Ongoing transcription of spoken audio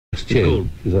Tune.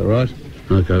 Is that right?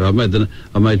 Okay,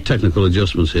 I've made technical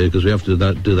adjustments here because we have to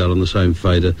do that on the same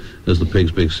fader as the Pig's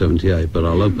Big 78. But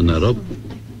I'll open that up,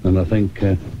 and I think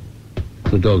the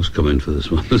dog's come in for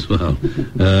this one as well.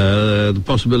 The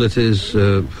possibilities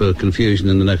for confusion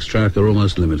in the next track are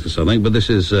almost limitless, I think. But this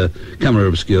is Camera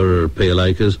Obscura of Peel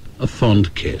Acres, A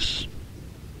Fond Kiss.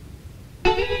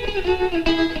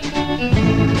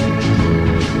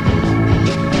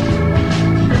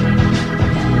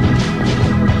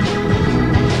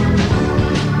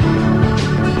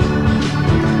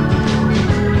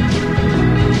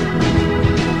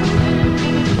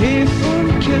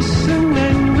 And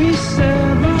then we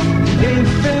sever, a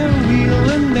farewell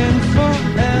and then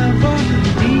forever.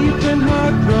 Deep and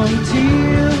hard-grown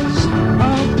tears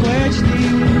I'll pledge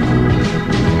thee.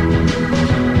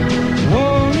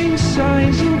 Warring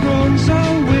sighs and groans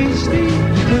I'll wage thee.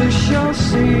 Who shall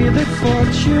say that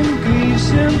fortune grieves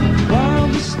him while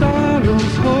the star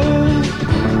of hope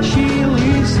she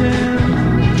leaves him?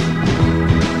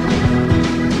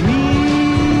 Me,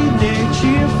 a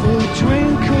cheerful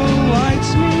twinkle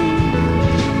lights me.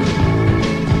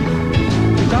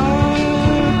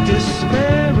 Dark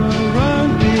despair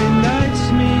around benights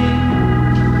me.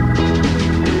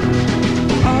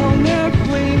 I'll ne'er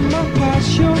blame my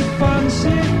partial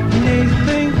fancy.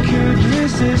 Nothing could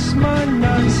resist my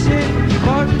Nancy.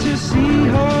 But to see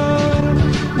her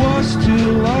was to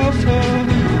love her.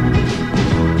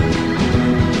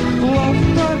 Love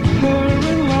but her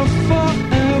and love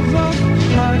forever.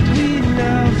 Had we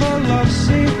never loved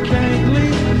so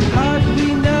kindly, had we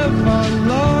never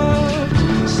loved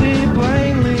so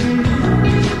blindly,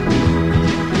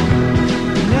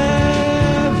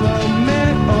 never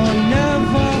met or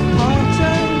never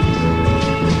parted,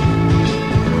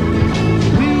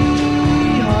 we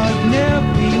had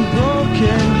never been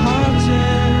broken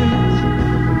hearted.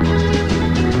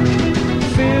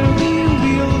 Fare thee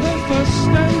weel the first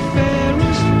and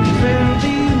fairest, fare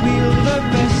thee weel the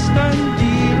best and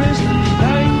dearest,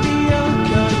 thine be our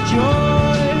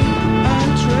joy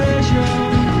and treasure.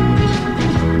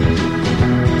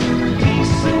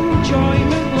 Peace,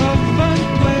 enjoyment, love and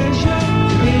pleasure,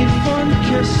 a fond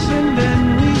kiss and then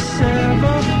we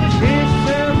sever, a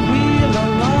farewell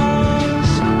alas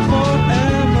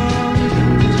forever.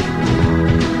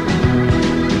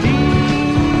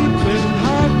 Deep in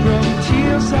hard-grown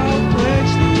tears I'll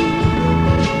pledge thee.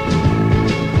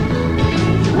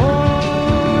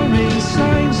 Warring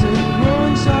signs and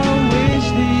groans I'll wage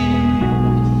thee.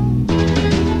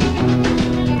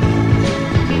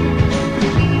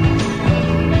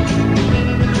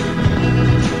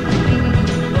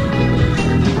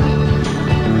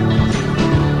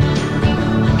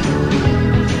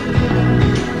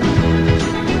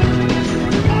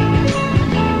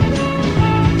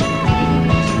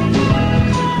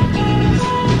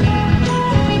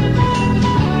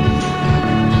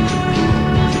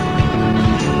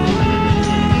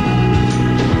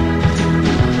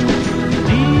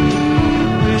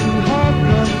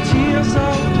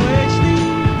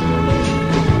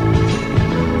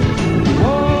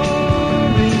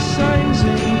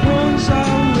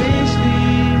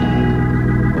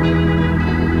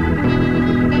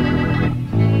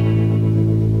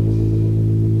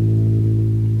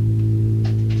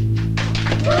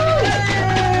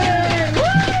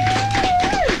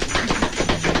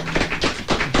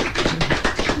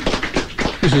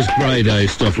 This is grade A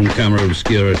stuff from Camera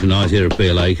Obscura tonight here at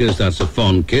Peel Acres. That's A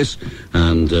Fond Kiss,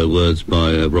 and words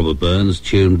by Robert Burns,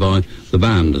 tuned by the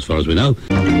band, as far as we know.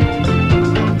 The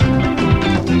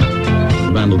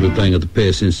band will be playing at the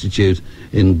Pearce Institute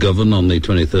in Govan on the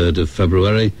 23rd of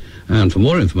February. And for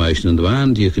more information on the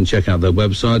band, you can check out their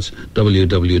websites,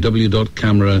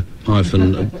 www.camera-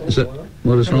 Is that,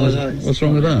 what is wrong with, what's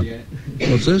wrong with that?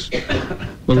 What's this?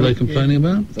 What are they complaining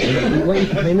about? What are you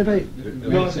complaining about?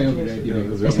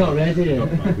 It's not ready yet.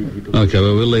 Okay,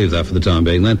 well, we'll leave that for the time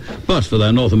being then. But for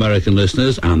their North American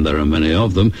listeners, and there are many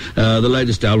of them, the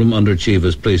latest album,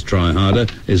 Underachievers Please Try Harder,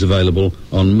 is available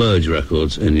on Merge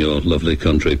Records in your lovely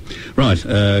country. Right,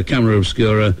 Camera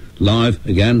Obscura live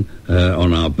again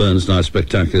on our Burns Night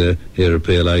Spectacular here at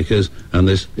Peel Acres, and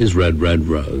this is Red Red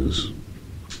Rose.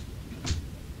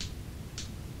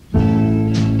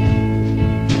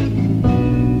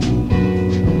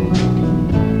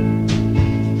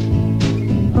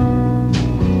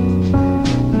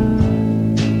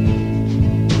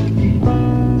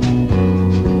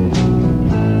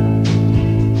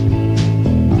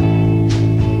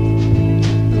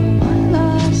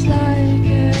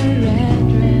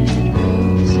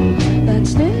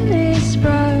 That's newly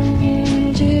sprung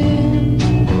in June.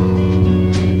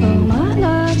 Oh, my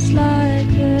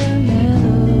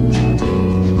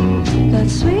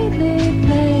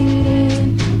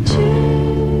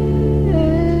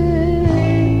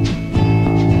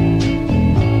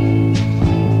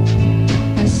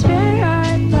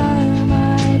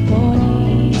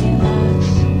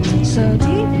So deep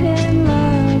in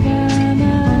love am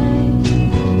I,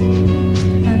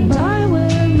 and I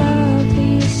will love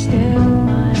thee still,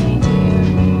 my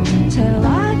dear, till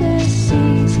either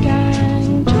seas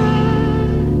gang dry.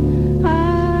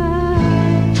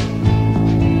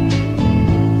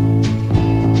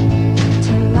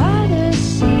 Till either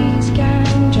seas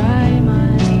gang dry,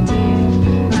 my dear,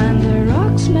 and the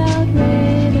rocks melt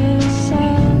with the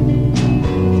sun.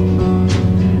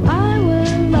 I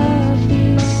will love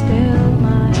thee still,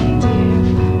 my dear,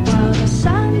 while the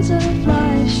sands of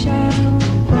life shall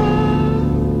run.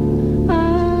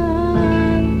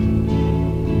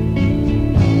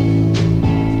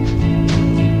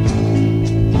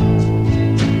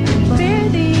 Fear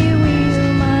thee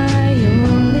will my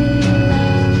only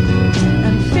love,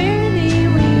 and fear thee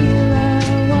will a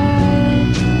while,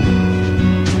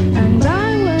 and I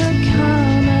will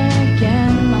come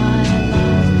again, my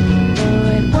love, though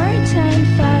it were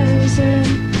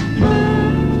 10,000 miles.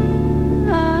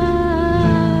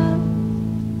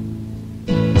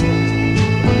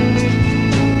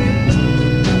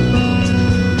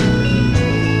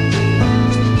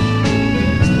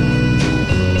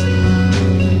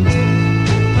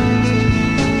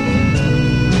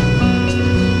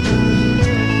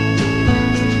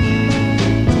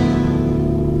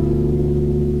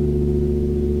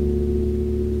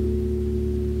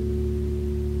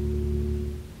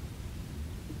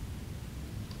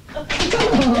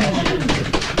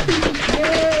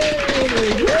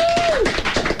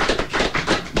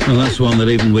 Well, that's one that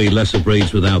even we lesser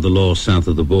breeds without the law south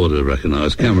of the border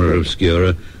recognise. Camera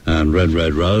Obscura and Red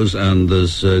Red Rose, and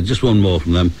there's just one more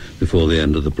from them before the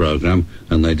end of the programme,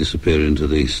 and they disappear into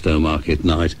the Stowmarket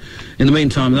night. In the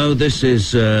meantime, though, this is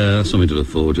something to look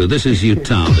forward to. This is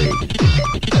Utabi.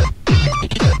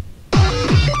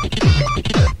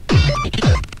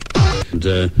 And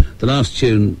the last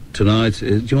tune tonight,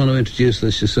 do you want to introduce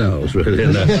this yourselves, really,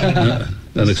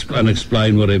 and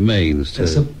explain what it means?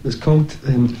 It's called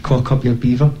Cock Up Your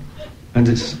Beaver, and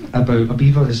it's about a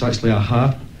beaver is actually a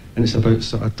hat, and it's about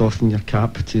sort of doffing your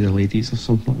cap to the ladies or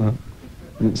something like that.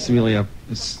 And it's really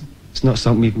it's not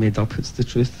something we've made up, it's the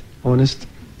truth, honest.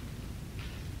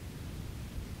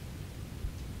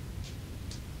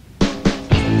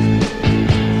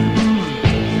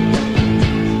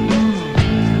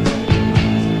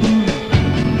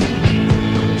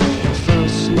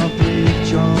 First my brave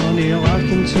Johnny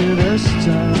larking to this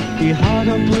town. He had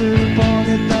a blue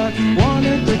bonnet that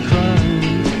wanted the crown.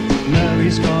 Now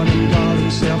he's gone and got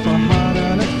himself a hat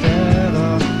and a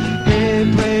feather. Hey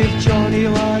brave Johnny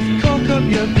lad, cock up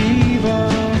your beaver.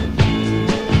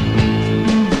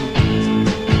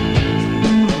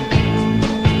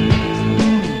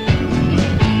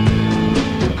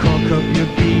 Cock up your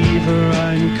beaver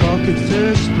and cock it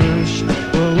to sprush.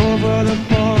 All over the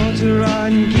border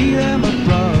and give them a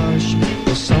brush.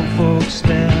 Well, some folks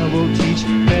there will teach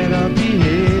better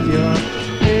behaviour.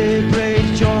 Hey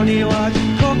brave Johnny lad,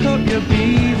 cock up your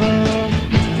beaver.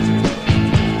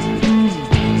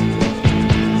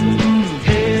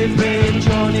 Hey brave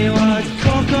Johnny lad,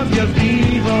 cock up your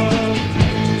beaver.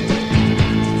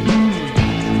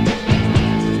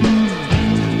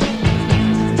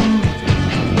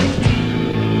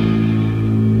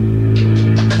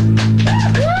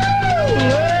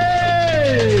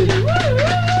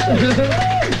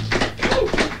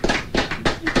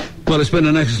 Well, it's been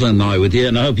an excellent night with you,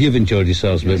 and I hope you've enjoyed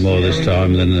yourselves a bit more this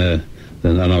time than.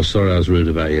 And I'm sorry I was rude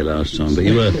about you last time, but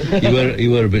you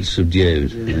were a bit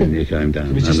subdued when you came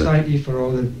down. We just thank you for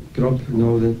all the grub and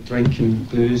all the drink and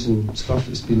booze and stuff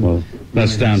that's been. Well,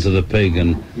 that's down to the pig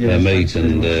and meat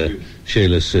and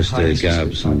Sheila's sister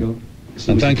Gabs.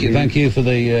 And thank you for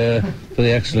the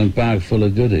excellent bag full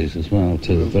of goodies as well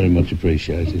too. Very much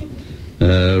appreciated.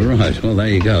 Right, well, there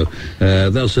you go.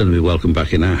 They'll certainly be welcome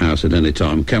back in our house at any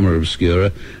time. Camera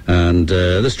Obscura, and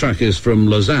this track is from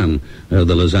Lausanne, the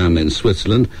Lausanne in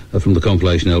Switzerland, from the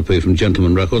compilation LP from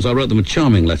Gentleman Records. I wrote them a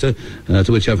charming letter,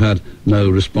 to which I've had no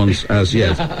response as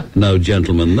yet. No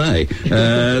gentleman they.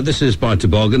 This is by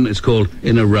Toboggan. It's called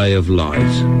In a Ray of Light.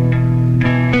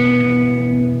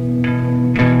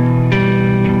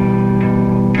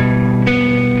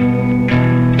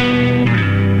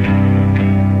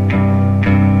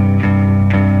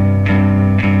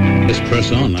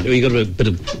 On. You got a bit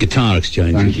of guitar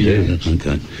exchange. Thank you.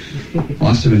 Okay.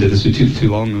 Last time we did this, we took too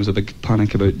long. There was a big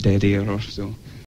panic about dead air, or so.